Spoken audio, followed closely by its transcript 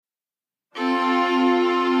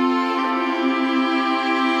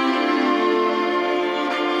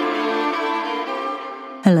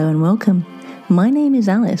Hello and welcome. My name is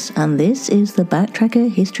Alice and this is the Backtracker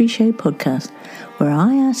History Show podcast, where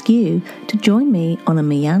I ask you to join me on a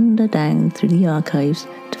meander down through the archives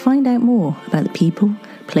to find out more about the people,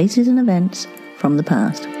 places and events from the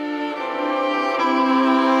past.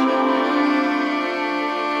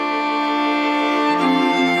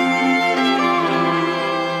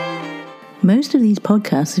 Most of these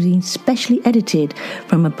podcasts have been specially edited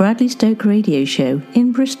from a Bradley Stoke radio show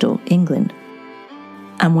in Bristol, England.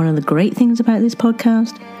 And one of the great things about this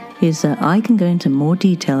podcast is that I can go into more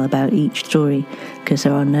detail about each story because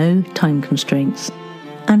there are no time constraints.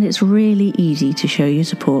 And it's really easy to show your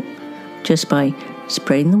support just by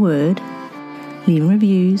spreading the word, leaving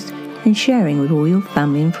reviews, and sharing with all your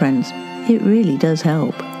family and friends. It really does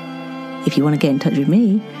help. If you want to get in touch with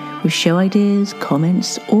me with show ideas,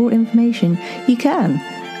 comments, or information, you can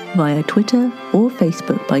via Twitter or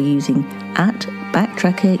Facebook by using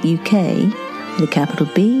 @BacktrackerUK with a capital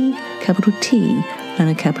B, capital T, and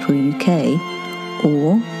a capital UK,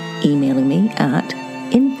 or emailing me at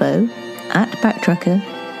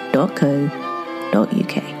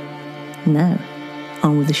info@backtracker.co.uk. Now,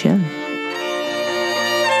 on with the show.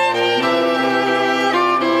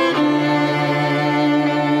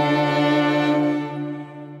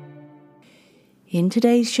 In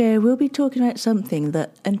today's show, we'll be talking about something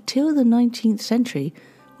that, until the 19th century,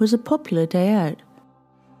 was a popular day out.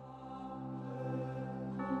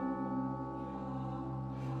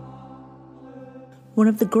 One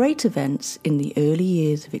of the great events in the early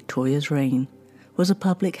years of Victoria's reign was a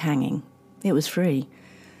public hanging. It was free,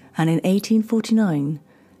 and in 1849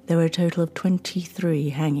 there were a total of 23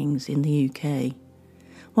 hangings in the UK.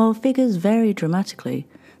 While figures vary dramatically,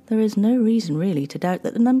 there is no reason really to doubt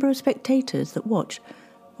that the number of spectators that watched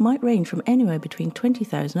might range from anywhere between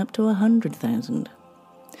 20,000 up to 100,000.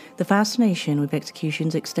 The fascination with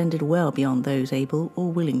executions extended well beyond those able or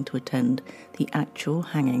willing to attend the actual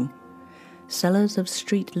hanging. Sellers of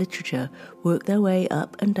street literature worked their way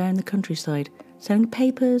up and down the countryside, selling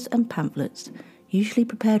papers and pamphlets, usually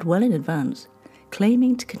prepared well in advance,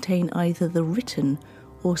 claiming to contain either the written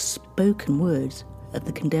or spoken words of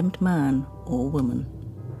the condemned man or woman.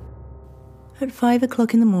 At 5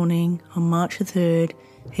 o'clock in the morning, on March the 3rd,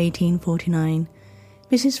 1849,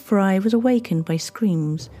 Mrs. Fry was awakened by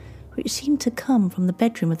screams which seemed to come from the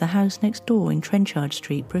bedroom of the house next door in Trenchard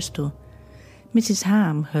Street, Bristol. Mrs.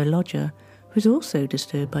 Ham, her lodger, was also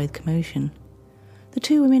disturbed by the commotion. The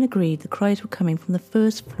two women agreed the cries were coming from the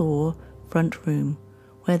first floor front room,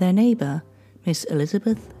 where their neighbour, Miss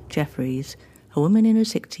Elizabeth Jeffreys, a woman in her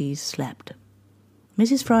 60s, slept.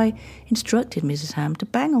 Mrs. Fry instructed Mrs. Ham to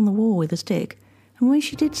bang on the wall with a stick, and when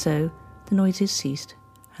she did so, the noises ceased,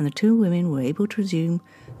 and the two women were able to resume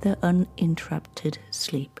their uninterrupted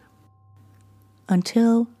sleep.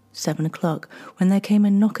 Until 7 o'clock, when there came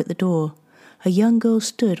a knock at the door. A young girl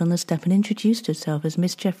stood on the step and introduced herself as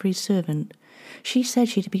Miss Jeffreys' servant. She said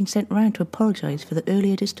she had been sent round to apologise for the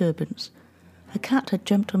earlier disturbance. A cat had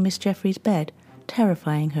jumped on Miss Jeffreys' bed,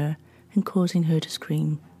 terrifying her and causing her to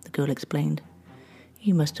scream, the girl explained.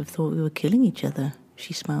 "You must have thought we were killing each other,"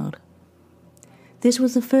 she smiled. This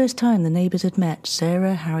was the first time the neighbours had met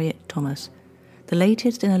Sarah Harriet Thomas, the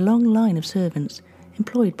latest in a long line of servants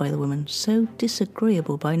employed by the woman, so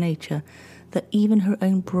disagreeable by nature that even her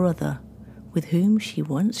own brother, with whom she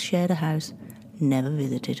once shared a house, never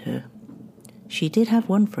visited her. She did have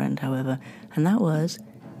one friend, however, and that was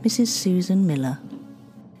Mrs. Susan Miller.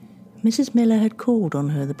 Mrs. Miller had called on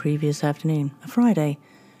her the previous afternoon, a Friday,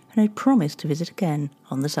 and had promised to visit again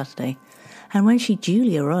on the Saturday, and when she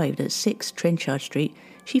duly arrived at 6 Trenchard Street,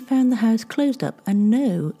 she found the house closed up and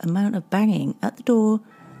no amount of banging at the door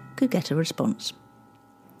could get a response.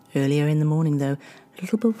 Earlier in the morning, though, a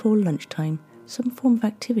little before lunchtime, some form of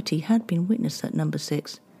activity had been witnessed at number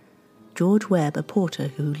 6. George Webb, a porter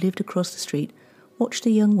who lived across the street, watched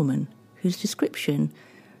a young woman whose description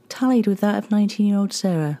tallied with that of 19-year-old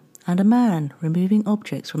Sarah, and a man removing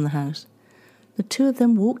objects from the house. The two of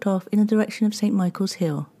them walked off in the direction of St. Michael's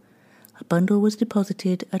Hill. A bundle was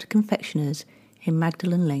deposited at a confectioner's in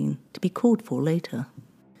Magdalen Lane to be called for later.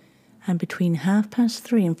 And between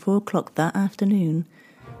 3:30 and 4 o'clock that afternoon,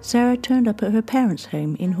 Sarah turned up at her parents'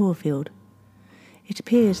 home in Horfield. It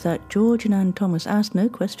appears that George and Anne Thomas asked no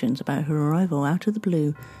questions about her arrival out of the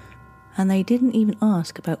blue, and they didn't even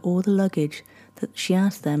ask about all the luggage that she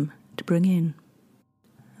asked them to bring in.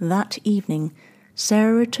 That evening,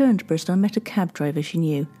 Sarah returned to Bristol and met a cab driver she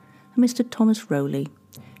knew, a Mr. Thomas Rowley.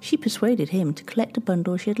 She persuaded him to collect a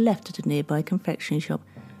bundle she had left at a nearby confectionery shop,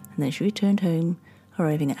 and then she returned home,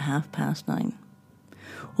 arriving at 9:30.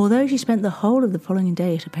 Although she spent the whole of the following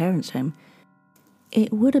day at her parents' home,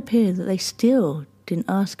 it would appear that they still didn't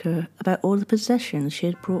ask her about all the possessions she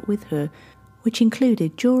had brought with her, which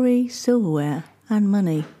included jewellery, silverware and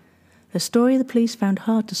money. A story the police found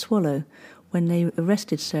hard to swallow when they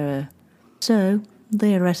arrested Sarah. So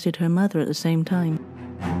they arrested her mother at the same time.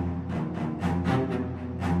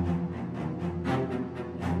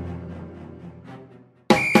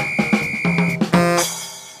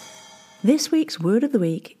 This week's word of the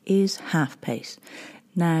week is half-pace.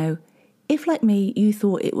 Now, if like me you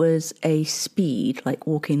thought it was a speed, like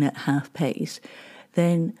walking at half-pace,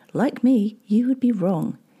 then like me you would be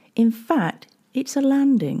wrong. In fact, it's a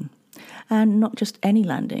landing. And not just any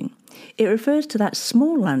landing. It refers to that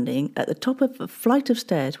small landing at the top of a flight of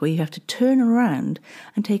stairs where you have to turn around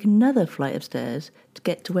and take another flight of stairs to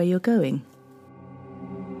get to where you're going.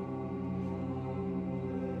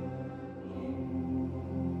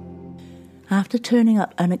 After turning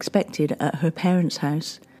up unexpected at her parents'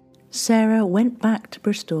 house, Sarah went back to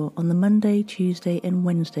Bristol on the Monday, Tuesday and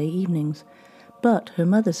Wednesday evenings. But her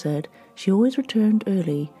mother said she always returned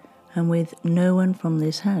early and with no one from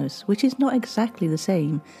this house, which is not exactly the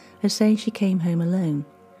same as saying she came home alone.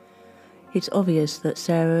 It's obvious that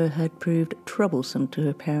Sarah had proved troublesome to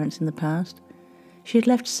her parents in the past. She had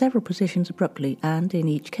left several positions abruptly and, in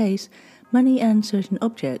each case, money and certain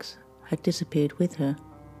objects had disappeared with her.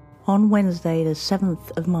 On Wednesday, the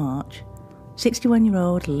 7th of March,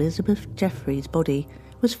 61-year-old Elizabeth Jeffreys' body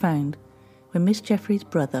was found when Miss Jeffreys'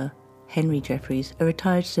 brother, Henry Jeffreys, a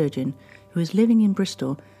retired surgeon who was living in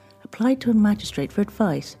Bristol, applied to a magistrate for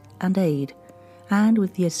advice and aid, and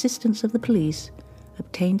with the assistance of the police,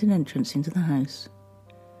 obtained an entrance into the house.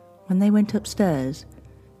 When they went upstairs,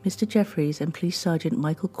 Mr. Jeffreys and Police Sergeant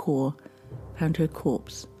Michael Corr found her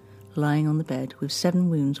corpse, lying on the bed with 7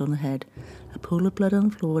 wounds on the head, a pool of blood on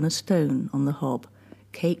the floor and a stone on the hob,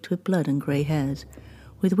 caked with blood and grey hairs,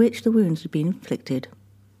 with which the wounds had been inflicted.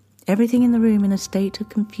 Everything in the room in a state of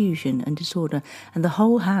confusion and disorder, and the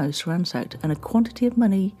whole house ransacked, and a quantity of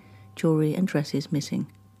money, jewellery and dresses missing.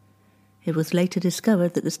 It was later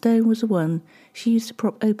discovered that the stone was the one she used to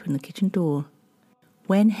prop open the kitchen door.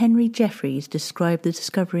 When Henry Jeffreys described the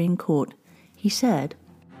discovery in court, he said,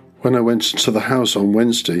 "When I went to the house on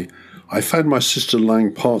Wednesday, I found my sister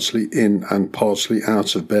lying partly in and partly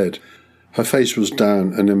out of bed. Her face was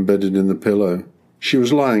down and embedded in the pillow. She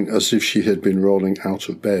was lying as if she had been rolling out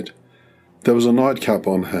of bed. There was a nightcap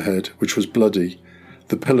on her head, which was bloody.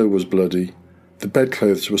 The pillow was bloody. The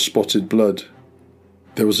bedclothes were spotted blood.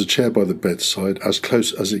 There was a chair by the bedside, as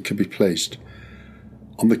close as it could be placed.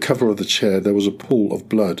 On the cover of the chair there was a pool of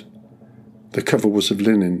blood. The cover was of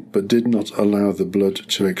linen, but did not allow the blood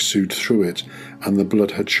to exude through it, and the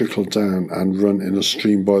blood had trickled down and run in a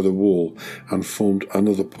stream by the wall and formed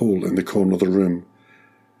another pool in the corner of the room.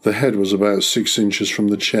 The head was about 6 inches from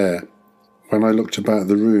the chair. When I looked about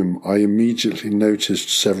the room, I immediately noticed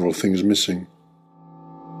several things missing."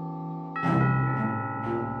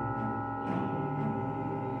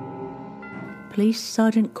 Police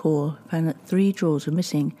Sergeant Corr found that 3 drawers were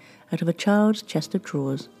missing out of a child's chest of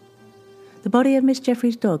drawers. The body of Miss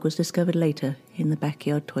Jeffreys' dog was discovered later in the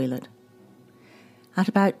backyard toilet. At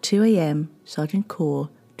about 2 a.m, Sergeant Corr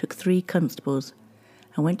took 3 constables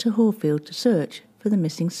and went to Horfield to search for the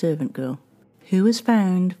missing servant girl, who was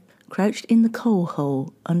found crouched in the coal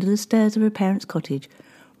hole under the stairs of her parents' cottage,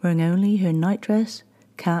 wearing only her nightdress,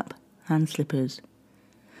 cap and slippers.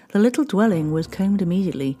 The little dwelling was combed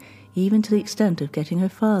immediately, even to the extent of getting her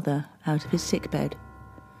father out of his sickbed.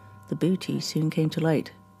 The booty soon came to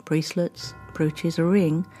light. Bracelets, brooches, a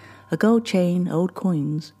ring, a gold chain, old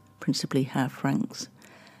coins, principally half-francs,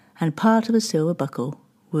 and part of a silver buckle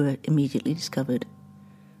were immediately discovered.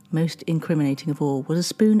 Most incriminating of all was a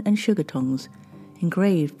spoon and sugar tongs,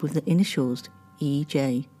 engraved with the initials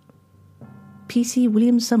E.J. P.C.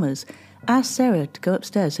 William Summers asked Sarah to go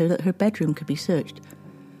upstairs so that her bedroom could be searched,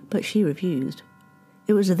 but she refused.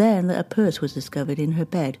 It was then that a purse was discovered in her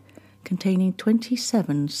bed containing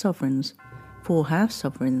 27 sovereigns, 4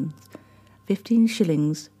 half-sovereigns, 15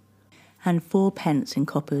 shillings, and 4 pence in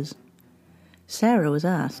coppers. Sarah was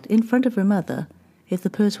asked, in front of her mother, if the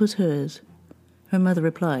purse was hers. Her mother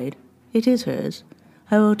replied, "It is hers.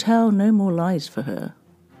 I will tell no more lies for her."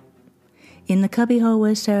 In the cubbyhole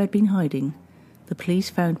where Sarah had been hiding, the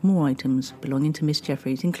police found more items belonging to Miss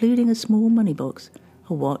Jeffreys, including a small money box,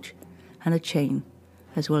 a watch, and a chain,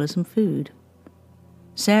 as well as some food.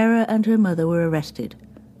 Sarah and her mother were arrested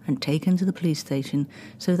and taken to the police station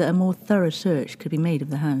so that a more thorough search could be made of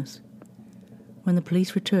the house. When the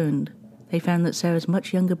police returned, they found that Sarah's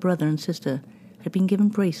much younger brother and sister had been given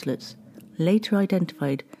bracelets, later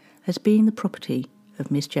identified as being the property of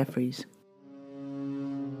Miss Jeffreys.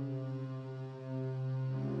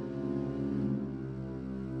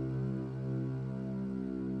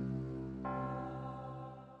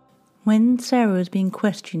 When Sarah was being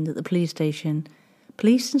questioned at the police station,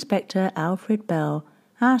 Police Inspector Alfred Bell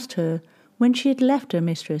asked her when she had left her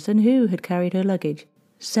mistress and who had carried her luggage.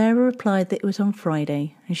 Sarah replied that it was on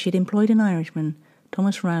Friday, and she had employed an Irishman,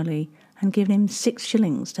 Thomas Rowley, and given him 6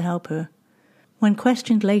 shillings to help her. When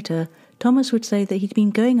questioned later, Thomas would say that he'd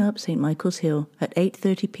been going up St. Michael's Hill at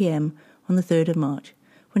 8:30 p.m. on the 3rd of March,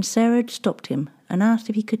 when Sarah had stopped him and asked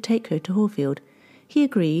if he could take her to Horfield. He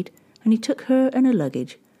agreed, and he took her and her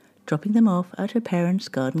luggage, dropping them off at her parents'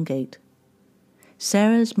 garden gate.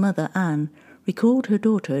 Sarah's mother, Anne, recalled her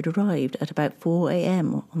daughter had arrived at about 4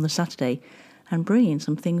 a.m. on the Saturday and bringing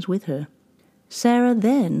some things with her. Sarah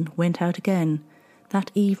then went out again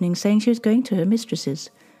that evening, saying she was going to her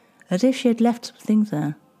mistress's, as if she had left some things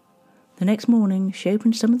there. The next morning she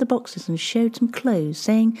opened some of the boxes and showed some clothes,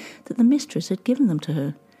 saying that the mistress had given them to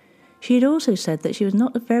her. She had also said that she was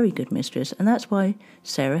not a very good mistress, and that's why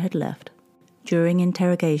Sarah had left. During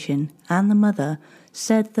interrogation, Anne, the mother,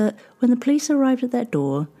 said that when the police arrived at their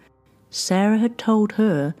door, Sarah had told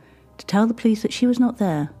her to tell the police that she was not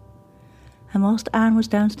there. And whilst Anne was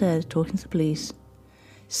downstairs talking to the police,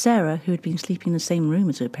 Sarah, who had been sleeping in the same room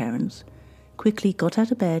as her parents, quickly got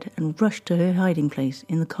out of bed and rushed to her hiding place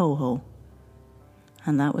in the coal hole.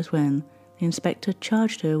 And that was when the inspector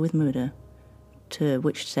charged her with murder, to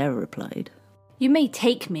which Sarah replied, "You may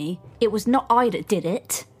take me, it was not I that did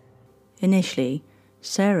it." Initially,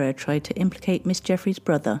 Sarah tried to implicate Miss Jeffrey's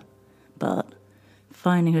brother, but,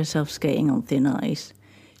 finding herself skating on thin ice,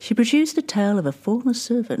 she produced a tale of a former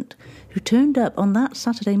servant who turned up on that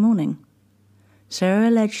Saturday morning. Sarah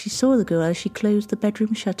alleged she saw the girl as she closed the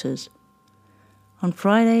bedroom shutters. On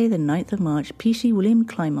Friday, the 9th of March, PC William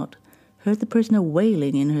Kleinmott heard the prisoner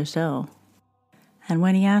wailing in her cell. And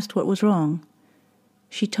when he asked what was wrong,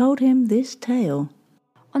 she told him this tale.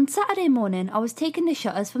 On Saturday morning, I was taking the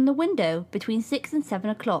shutters from the window between 6 and 7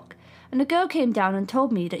 o'clock, and a girl came down and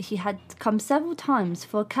told me that she had come several times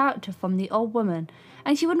for a character from the old woman,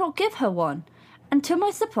 and she would not give her one. And to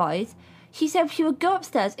my surprise, she said she would go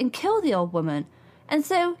upstairs and kill the old woman. And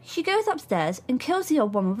so she goes upstairs and kills the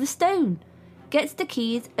old woman with a stone, gets the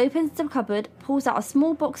keys, opens the cupboard, pulls out a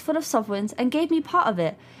small box full of sovereigns and gave me part of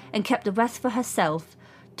it, and kept the rest for herself.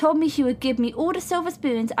 Told me she would give me all the silver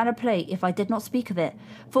spoons and a plate if I did not speak of it,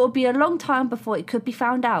 for it would be a long time before it could be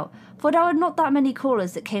found out, for there were not that many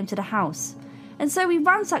callers that came to the house. And so we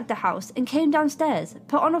ransacked the house and came downstairs,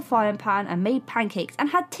 put on a frying pan and made pancakes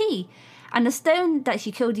and had tea, and the stone that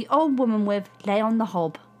she killed the old woman with lay on the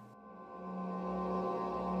hob.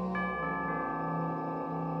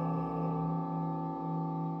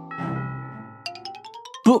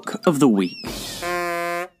 Book of the Week.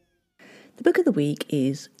 The book of the week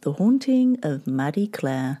is The Haunting of Maddie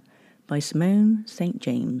Clare by Simone St.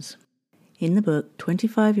 James. In the book,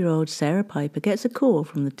 25-year-old Sarah Piper gets a call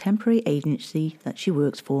from the temporary agency that she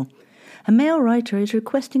works for. A male writer is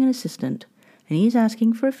requesting an assistant, and he is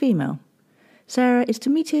asking for a female. Sarah is to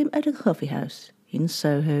meet him at a coffee house in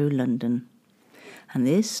Soho, London. And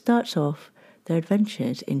this starts off their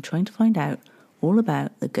adventures in trying to find out all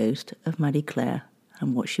about the ghost of Maddie Clare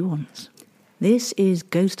and what she wants. This is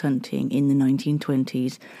ghost hunting in the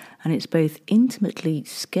 1920s, and it's both intimately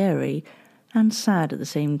scary and sad at the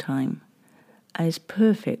same time, and it's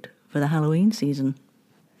perfect for the Halloween season.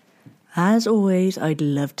 As always, I'd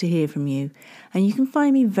love to hear from you, and you can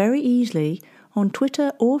find me very easily on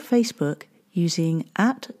Twitter or Facebook using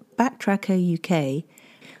 @BacktrackerUK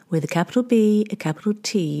with a capital B, a capital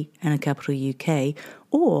T, and a capital UK,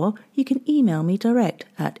 or you can email me direct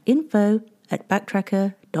at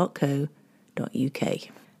info@backtracker.co.uk.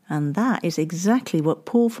 And that is exactly what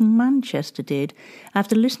Paul from Manchester did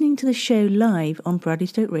after listening to the show live on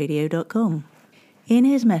bradleystokeradio.com. In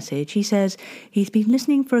his message, he says he's been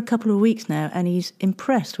listening for a couple of weeks now and he's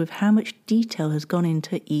impressed with how much detail has gone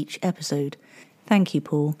into each episode. Thank you,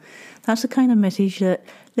 Paul. That's the kind of message that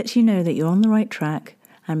lets you know that you're on the right track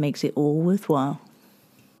and makes it all worthwhile.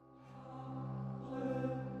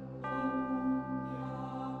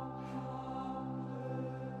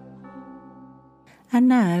 And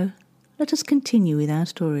now, let us continue with our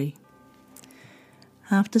story.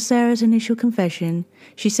 After Sarah's initial confession,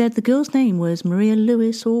 she said the girl's name was Maria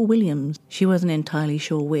Lewis or Williams. She wasn't entirely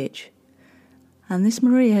sure which. And this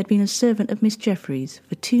Maria had been a servant of Miss Jeffrey's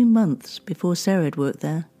for 2 months before Sarah had worked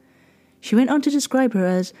there. She went on to describe her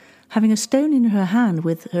as having a stone in her hand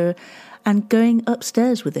with her and going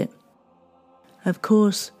upstairs with it. Of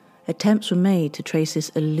course, attempts were made to trace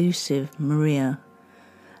this elusive Maria.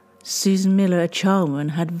 Susan Miller, a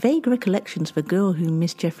charwoman, had vague recollections of a girl whom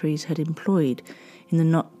Miss Jeffreys had employed in the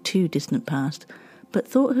not-too-distant past, but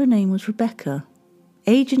thought her name was Rebecca.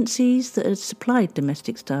 Agencies that had supplied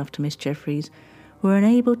domestic staff to Miss Jeffries were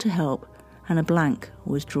unable to help, and a blank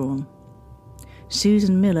was drawn.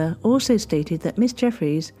 Susan Miller also stated that Miss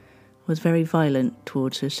Jeffries was very violent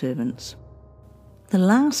towards her servants. The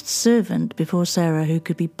last servant before Sarah who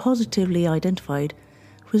could be positively identified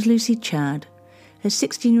was Lucy Chadd, a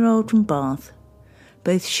 16-year-old from Bath.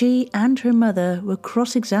 Both she and her mother were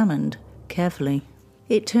cross-examined carefully.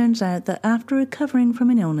 It turns out that after recovering from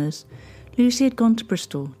an illness, Lucy had gone to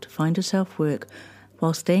Bristol to find herself work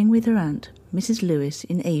while staying with her aunt, Mrs. Lewis,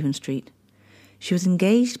 in Avon Street. She was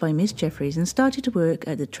engaged by Miss Jeffries and started to work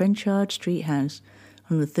at the Trenchard Street house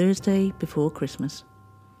on the Thursday before Christmas.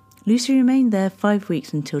 Lucy remained there 5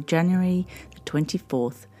 weeks until January the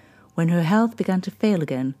 24th, when her health began to fail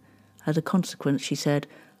again, as a consequence, she said,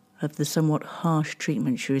 of the somewhat harsh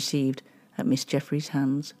treatment she received at Miss Jeffries'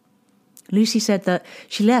 hands. Lucy said that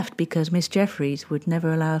she left because Miss Jeffries would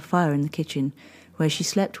never allow a fire in the kitchen, where she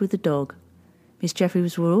slept with the dog. Miss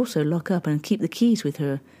Jeffries would also lock up and keep the keys with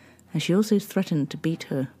her, and she also threatened to beat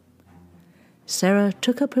her. Sarah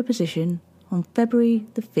took up her position on February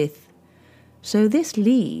the 5th, so this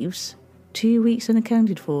leaves 2 weeks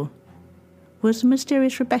unaccounted for. Was the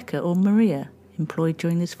mysterious Rebecca or Maria employed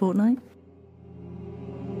during this fortnight?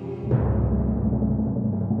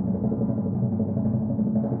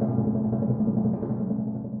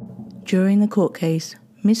 During the court case,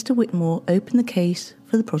 Mr. Whitmore opened the case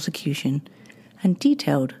for the prosecution and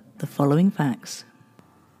detailed the following facts.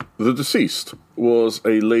 The deceased was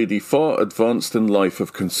a lady far advanced in life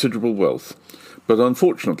of considerable wealth, but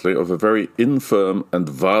unfortunately of a very infirm and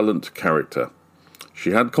violent character.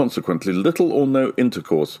 She had consequently little or no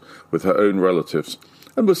intercourse with her own relatives,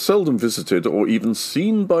 and was seldom visited or even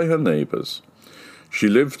seen by her neighbours. She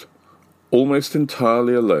lived almost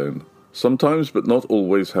entirely alone, sometimes but not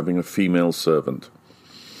always having a female servant.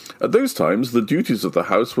 At those times, the duties of the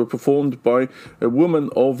house were performed by a woman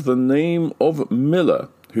of the name of Miller,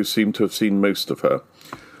 who seemed to have seen most of her.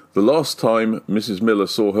 The last time Mrs. Miller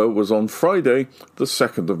saw her was on Friday, the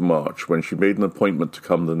 2nd of March, when she made an appointment to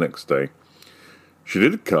come the next day. She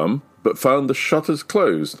did come, but found the shutters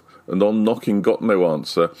closed, and on knocking got no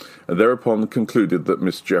answer, and thereupon concluded that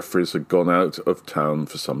Miss Jeffries had gone out of town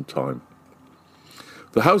for some time.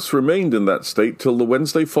 The house remained in that state till the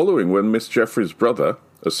Wednesday following, when Miss Jeffries' brother,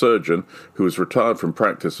 a surgeon who was retired from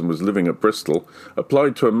practice and was living at Bristol,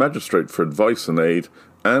 applied to a magistrate for advice and aid,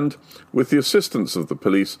 and, with the assistance of the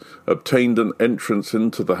police, obtained an entrance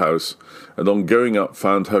into the house, and on going up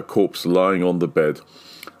found her corpse lying on the bed,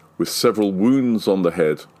 with several wounds on the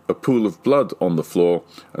head, a pool of blood on the floor,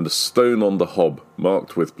 and a stone on the hob,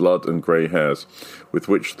 marked with blood and grey hairs, with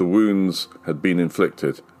which the wounds had been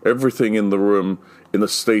inflicted. Everything in the room in a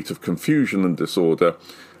state of confusion and disorder,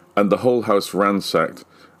 and the whole house ransacked,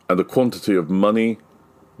 and a quantity of money,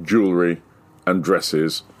 jewellery, and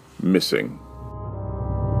dresses missing.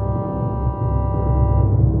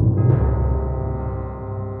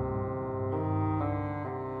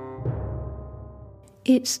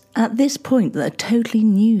 It's at this point that a totally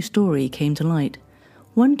new story came to light,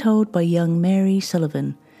 one told by young Mary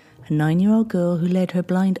Sullivan, a 9-year-old girl who led her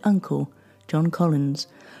blind uncle, John Collins,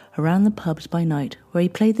 around the pubs by night where he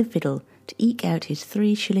played the fiddle to eke out his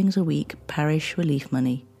 3 shillings a week parish relief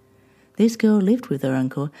money. This girl lived with her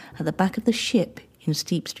uncle at the back of the Ship in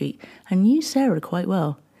Steep Street and knew Sarah quite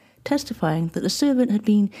well, testifying that the servant had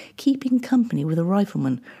been keeping company with a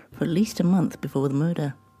rifleman for at least a month before the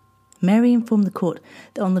murder. Mary informed the court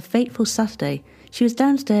that on the fateful Saturday she was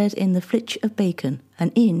downstairs in the Flitch of Bacon,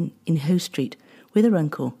 an inn in Hoe Street, with her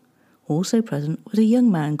uncle. Also present was a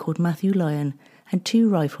young man called Matthew Lyon and 2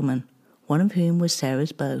 riflemen, one of whom was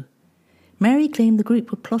Sarah's beau. Mary claimed the group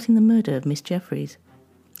were plotting the murder of Miss Jeffries.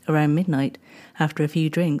 Around midnight, after a few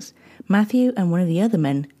drinks, Matthew and one of the other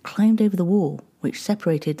men climbed over the wall which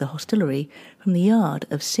separated the hostelry from the yard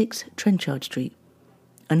of 6 Trenchard Street.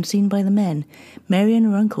 Unseen by the men, Mary and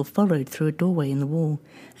her uncle followed through a doorway in the wall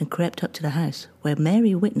and crept up to the house, where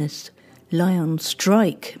Mary witnessed Lyon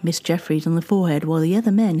strike Miss Jeffries on the forehead while the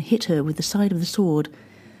other men hit her with the side of the sword.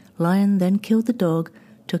 Lyon then killed the dog,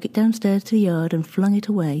 took it downstairs to the yard and flung it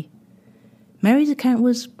away. Mary's account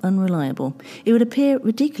was unreliable. It would appear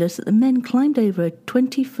ridiculous that the men climbed over a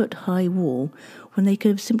 20-foot-high wall when they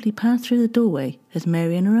could have simply passed through the doorway, as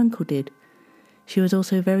Mary and her uncle did. She was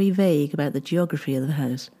also very vague about the geography of the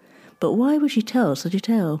house. But why would she tell such a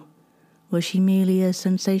tale? Was she merely a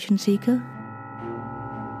sensation seeker?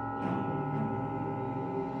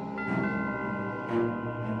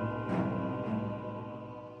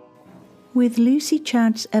 With Lucy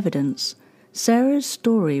Chadd's evidence, Sarah's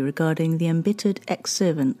story regarding the embittered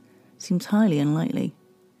ex-servant seems highly unlikely.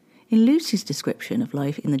 In Lucy's description of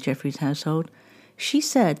life in the Jeffreys household, she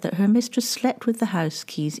said that her mistress slept with the house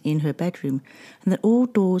keys in her bedroom and that all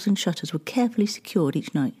doors and shutters were carefully secured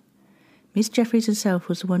each night. Miss Jeffreys herself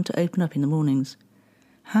was the one to open up in the mornings.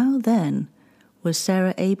 How, then, was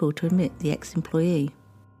Sarah able to admit the ex-employee?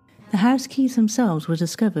 The house keys themselves were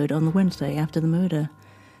discovered on the Wednesday after the murder.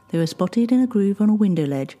 They were spotted in a groove on a window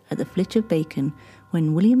ledge at the Flitch of Bacon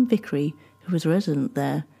when William Vickery, who was resident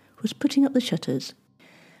there, was putting up the shutters.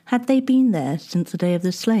 Had they been there since the day of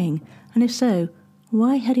the slaying, and if so,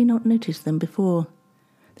 why had he not noticed them before?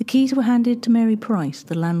 The keys were handed to Mary Price,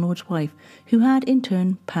 the landlord's wife, who had in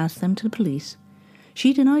turn passed them to the police.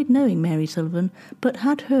 She denied knowing Mary Sullivan, but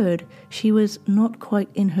had heard she was not quite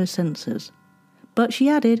in her senses. But she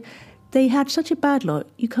added, they had such a bad lot,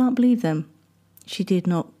 you can't believe them. She did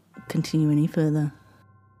not continue any further.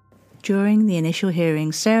 During the initial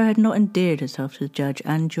hearing, Sarah had not endeared herself to the judge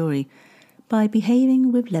and jury by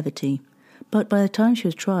behaving with levity, but by the time she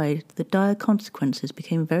was tried, the dire consequences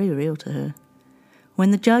became very real to her.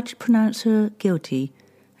 When the judge pronounced her guilty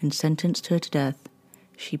and sentenced her to death,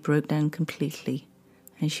 she broke down completely,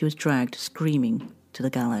 and she was dragged screaming to the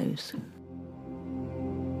gallows.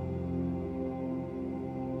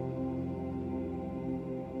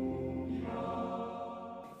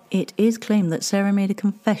 It is claimed that Sarah made a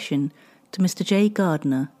confession to Mr. J.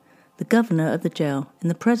 Gardner, the governor of the jail, in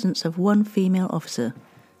the presence of one female officer,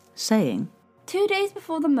 saying, 2 days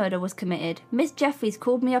before the murder was committed, Miss Jeffreys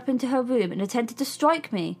called me up into her room and attempted to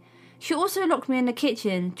strike me. She also locked me in the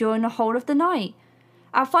kitchen during the whole of the night.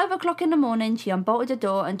 At 5 o'clock in the morning, she unbolted the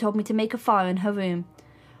door and told me to make a fire in her room.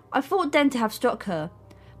 I thought then to have struck her,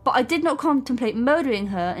 but I did not contemplate murdering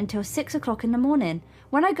her until 6 o'clock in the morning,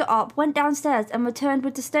 when I got up, went downstairs and returned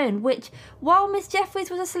with the stone, which, while Miss Jeffreys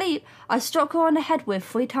was asleep, I struck her on the head with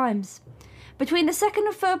 3 times. Between the second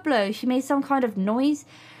and third blow, she made some kind of noise,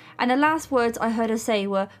 and the last words I heard her say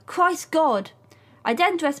were, "Christ God!" I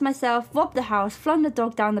then dressed myself, robbed the house, flung the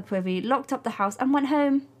dog down the privy, locked up the house, and went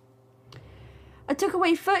home. I took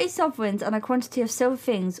away 30 sovereigns and a quantity of silver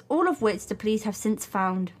things, all of which the police have since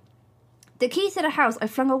found. The keys to the house I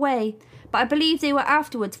flung away, but I believe they were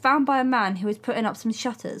afterwards found by a man who was putting up some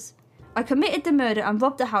shutters. I committed the murder and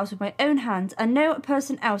robbed the house with my own hands, and no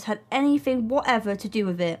person else had anything whatever to do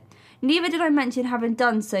with it. Neither did I mention having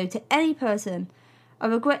done so to any person. I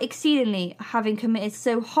regret exceedingly having committed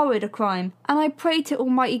so horrid a crime, and I pray to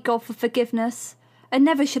Almighty God for forgiveness. I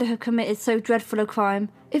never should have committed so dreadful a crime.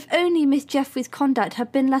 If only Miss Jeffreys' conduct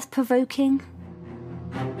had been less provoking.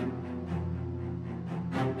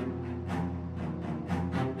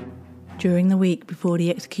 During the week before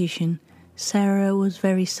the execution, Sarah was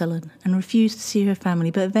very sullen and refused to see her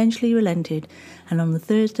family, but eventually relented, and on the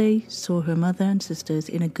Thursday saw her mother and sisters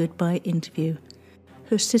in a goodbye interview.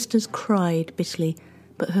 Her sisters cried bitterly,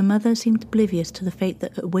 but her mother seemed oblivious to the fate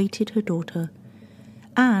that awaited her daughter.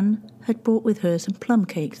 Anne had brought with her some plum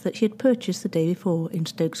cakes that she had purchased the day before in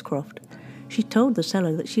Stokes Croft. She told the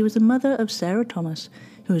seller that she was the mother of Sarah Thomas,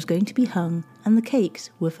 who was going to be hung, and the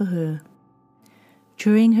cakes were for her.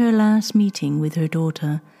 During her last meeting with her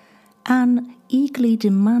daughter, Anne eagerly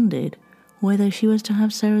demanded whether she was to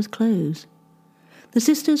have Sarah's clothes. The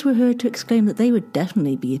sisters were heard to exclaim that they would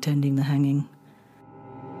definitely be attending the hanging.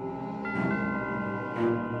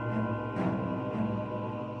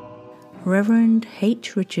 Reverend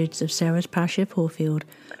H. Richards of Sarah's parish of Horfield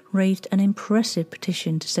raised an impressive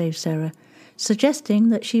petition to save Sarah, suggesting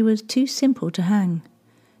that she was too simple to hang.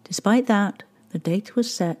 Despite that, the date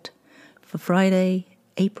was set for Friday,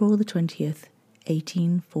 April the 20th,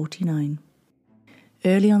 1849.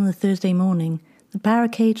 Early on the Thursday morning, the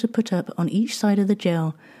barricades were put up on each side of the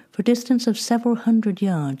jail for a distance of several hundred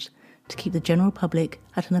yards to keep the general public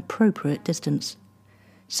at an appropriate distance.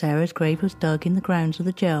 Sarah's grave was dug in the grounds of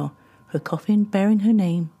the jail. Her coffin bearing her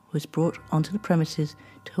name was brought onto the premises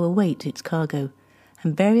to await its cargo,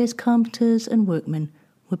 and various carpenters and workmen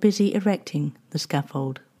were busy erecting the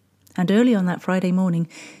scaffold. And early on that Friday morning,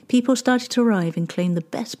 people started to arrive and claim the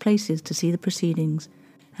best places to see the proceedings.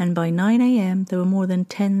 And by 9 a.m. there were more than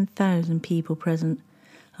 10,000 people present.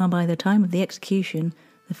 And by the time of the execution,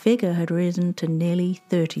 the figure had risen to nearly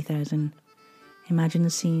 30,000. Imagine the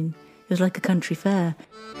scene. It was like a country fair.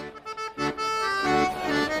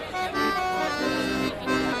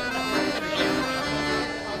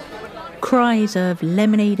 Cries of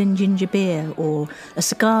lemonade and ginger beer or a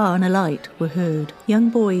cigar and a light were heard. Young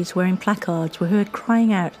boys wearing placards were heard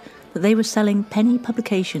crying out that they were selling penny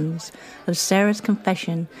publications of Sarah's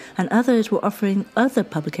confession, and others were offering other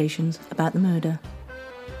publications about the murder.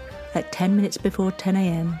 At 10 minutes before 10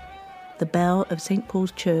 a.m, the bell of St.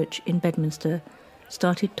 Paul's Church in Bedminster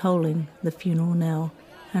started tolling the funeral knell,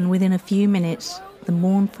 and within a few minutes the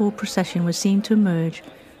mournful procession was seen to emerge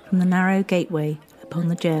from the narrow gateway upon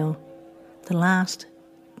the jail, the last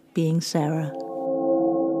being Sarah.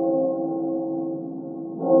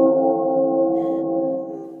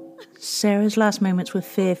 Sarah's last moments were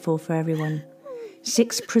fearful for everyone.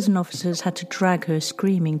 6 prison officers had to drag her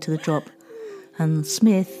screaming to the drop, and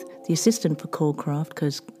Smith, the assistant for Calcraft,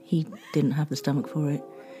 because he didn't have the stomach for it,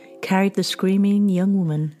 carried the screaming young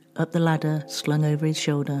woman up the ladder slung over his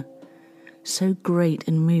shoulder. So great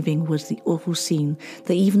and moving was the awful scene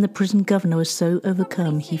that even the prison governor was so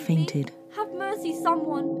overcome he fainted. Have mercy,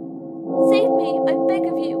 someone. Save me, I beg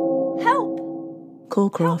of you. Help!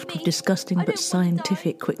 Calcraft, with disgusting but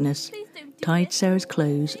scientific quickness, tied Sarah's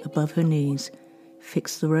clothes above her knees,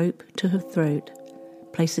 fixed the rope to her throat,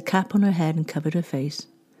 placed a cap on her head and covered her face.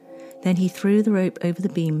 Then he threw the rope over the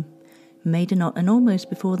beam, made a knot, and almost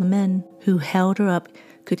before the men who held her up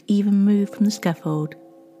could even move from the scaffold,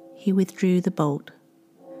 he withdrew the bolt.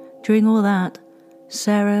 During all that,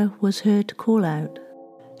 Sarah was heard to call out,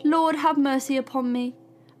 Lord, have mercy upon me.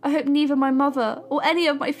 I hope neither my mother or any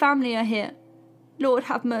of my family are here. Lord,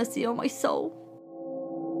 have mercy on my soul.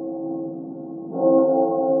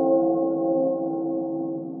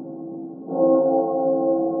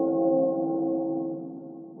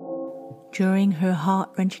 During her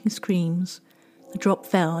heart-wrenching screams, the drop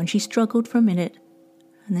fell and she struggled for a minute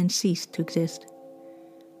and then ceased to exist.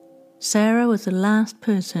 Sarah was the last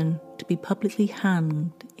person to be publicly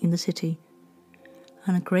hanged in the city,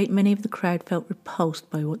 and a great many of the crowd felt repulsed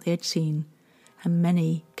by what they had seen, and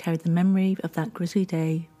many carried the memory of that grisly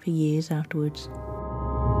day for years afterwards.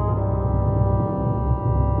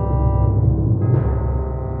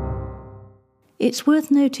 It's worth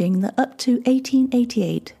noting that up to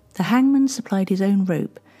 1888, the hangman supplied his own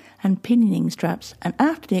rope and pinioning straps, and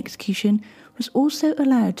after the execution was also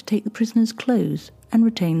allowed to take the prisoner's clothes and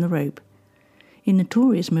retain the rope. In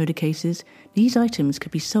notorious murder cases, these items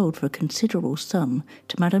could be sold for a considerable sum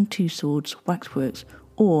to Madame Tussauds waxworks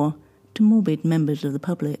or to morbid members of the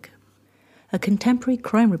public. A contemporary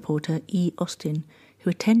crime reporter, E. Austin, who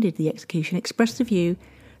attended the execution, expressed the view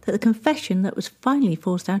that the confession that was finally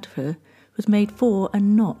forced out of her was made for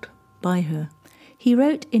and not by her. He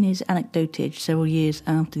wrote in his anecdotage several years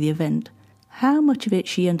after the event, "How much of it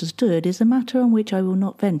she understood is a matter on which I will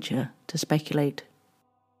not venture to speculate."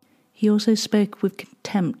 He also spoke with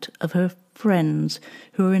contempt of her friends,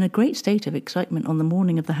 who were in a great state of excitement on the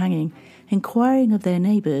morning of the hanging, inquiring of their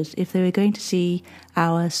neighbours if they were going to see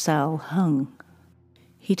our Sal hung.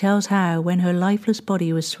 He tells how, when her lifeless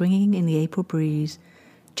body was swinging in the April breeze,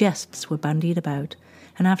 jests were bandied about,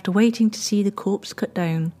 and after waiting to see the corpse cut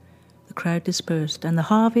down, the crowd dispersed, and the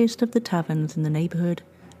harvest of the taverns in the neighbourhood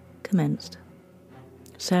commenced.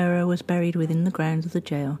 Sarah was buried within the grounds of the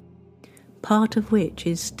jail, part of which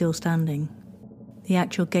is still standing, the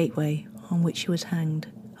actual gateway on which she was hanged,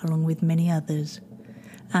 along with many others.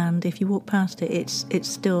 And if you walk past it, it's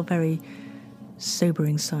still a very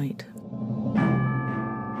sobering sight.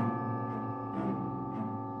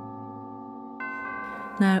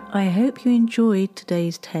 Now, I hope you enjoyed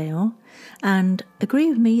today's tale and agree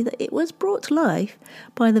with me that it was brought to life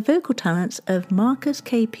by the vocal talents of Marcus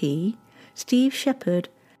K.P., Steve Shepherd,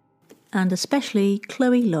 and especially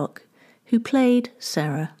Chloe Locke, who played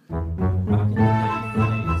Sarah.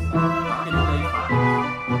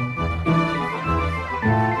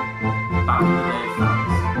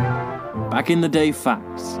 Back in the day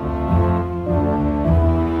facts.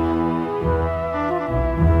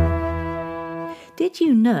 Did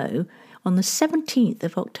you know, on the 17th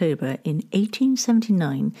of October in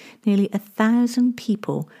 1879, nearly 1,000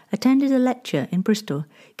 people attended a lecture in Bristol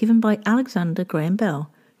given by Alexander Graham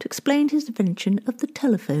Bell to explain his invention of the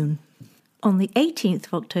telephone? On the 18th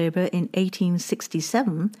of October in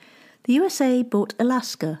 1867, the USA bought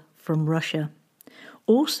Alaska from Russia.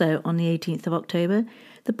 Also on the 18th of October,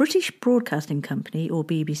 the British Broadcasting Company, or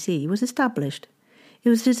BBC, was established. It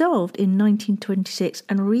was dissolved in 1926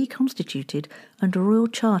 and reconstituted under Royal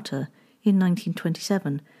Charter in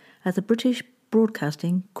 1927 as the British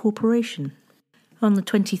Broadcasting Corporation. On the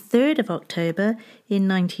 23rd of October in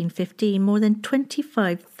 1915, more than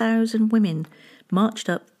 25,000 women marched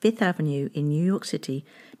up Fifth Avenue in New York City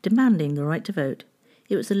demanding the right to vote.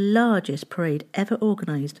 It was the largest parade ever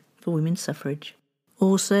organised for women's suffrage.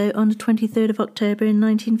 Also on the 23rd of October in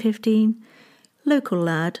 1915, local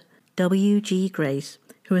lad W.G. Grace,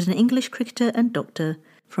 who was an English cricketer and doctor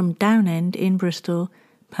from Downend in Bristol,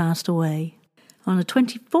 passed away. On the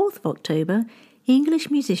 24th of October, English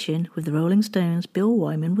musician with the Rolling Stones Bill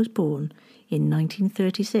Wyman was born in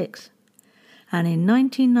 1936. And in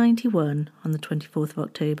 1991, on the 24th of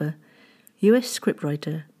October, US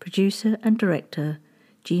scriptwriter, producer and director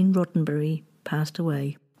Gene Roddenberry passed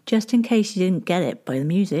away. Just in case you didn't get it by the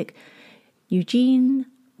music, Eugene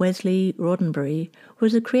Wesley Roddenberry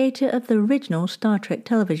was the creator of the original Star Trek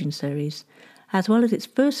television series, as well as its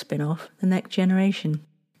first spin-off, The Next Generation.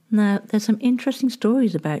 Now, there's some interesting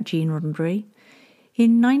stories about Gene Roddenberry.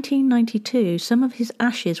 In 1992, some of his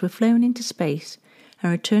ashes were flown into space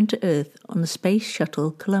and returned to Earth on the Space Shuttle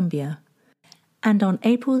Columbia. And on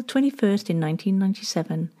April 21st in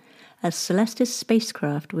 1997, a Celestis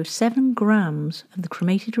spacecraft with 7 grams of the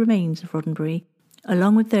cremated remains of Roddenberry,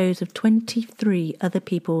 along with those of 23 other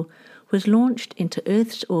people, was launched into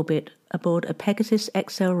Earth's orbit aboard a Pegasus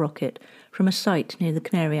XL rocket from a site near the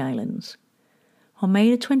Canary Islands. On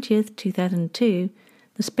May 20th, 2002,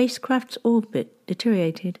 the spacecraft's orbit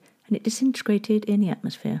deteriorated and it disintegrated in the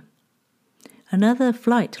atmosphere. Another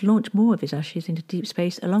flight to launch more of his ashes into deep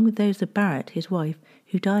space, along with those of Barrett, his wife,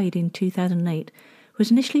 who died in 2008, was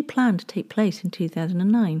initially planned to take place in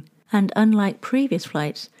 2009. And unlike previous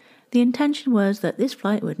flights, the intention was that this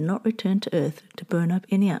flight would not return to Earth to burn up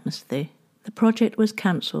in the atmosphere. The project was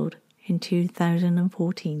cancelled in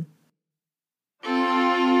 2014.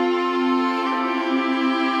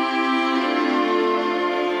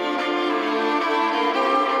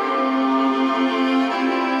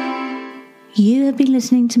 You have been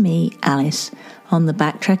listening to me, Alice, on the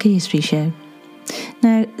Backtracker History Show.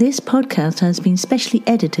 Now, this podcast has been specially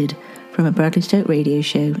edited from a Bradley Stoke radio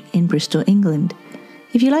show in Bristol, England.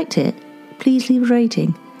 If you liked it, please leave a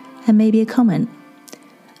rating and maybe a comment.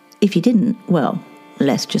 If you didn't, well,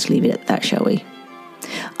 let's just leave it at that, shall we?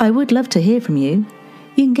 I would love to hear from you.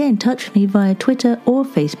 You can get in touch with me via Twitter or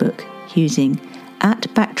Facebook using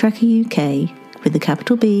 @BacktrackerUK with a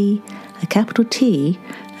capital B, a capital T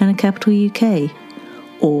and a capital UK.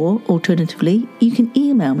 Or, alternatively, you can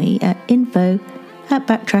email me at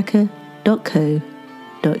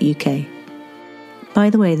info@backtracker.co.uk. By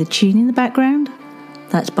the way, the tune in the background,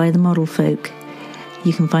 that's by the Model Folk.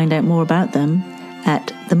 You can find out more about them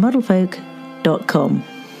at themodelfolk.com.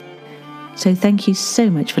 So thank you so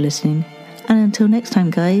much for listening, and until next time,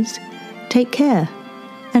 guys, take care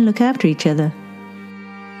and look after each other.